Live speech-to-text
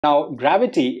Now,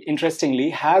 gravity, interestingly,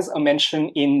 has a mention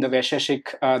in the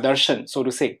Vaisheshik darshan, so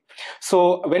to say.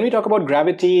 So when we talk about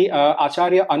gravity,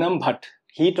 Acharya Anam Bhatt,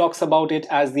 he talks about it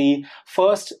as the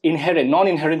first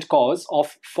non-inherent cause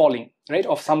of falling, right?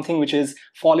 Of something which is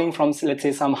falling from, let's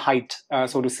say, some height,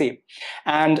 so to say.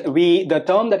 And the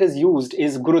term that is used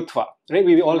is Gurutva, right?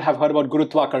 We all have heard about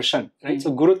Gurutvaakarshan, right?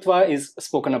 So Gurutva is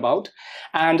spoken about.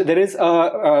 And there is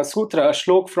a sutra, a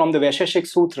shlok from the Vaisheshik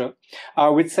Sutra,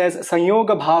 which says,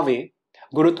 Sanyoga Bhave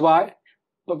Gurutva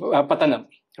Patanam.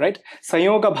 Right?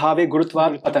 Sanyoga bhave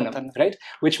gurutva patanam, right?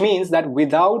 Which means that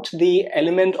without the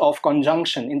element of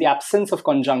conjunction, in the absence of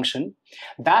conjunction,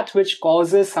 that which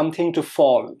causes something to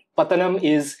fall, patanam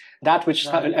is that which,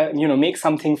 makes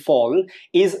something fall,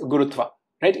 is gurutva,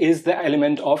 right? Is the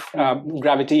element of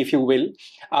gravity, if you will.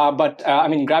 I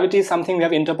mean, gravity is something we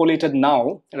have interpolated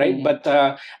now, right? But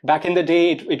back in the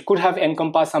day, it could have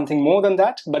encompassed something more than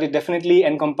that, but it definitely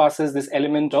encompasses this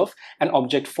element of an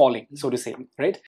object falling, so to say, right?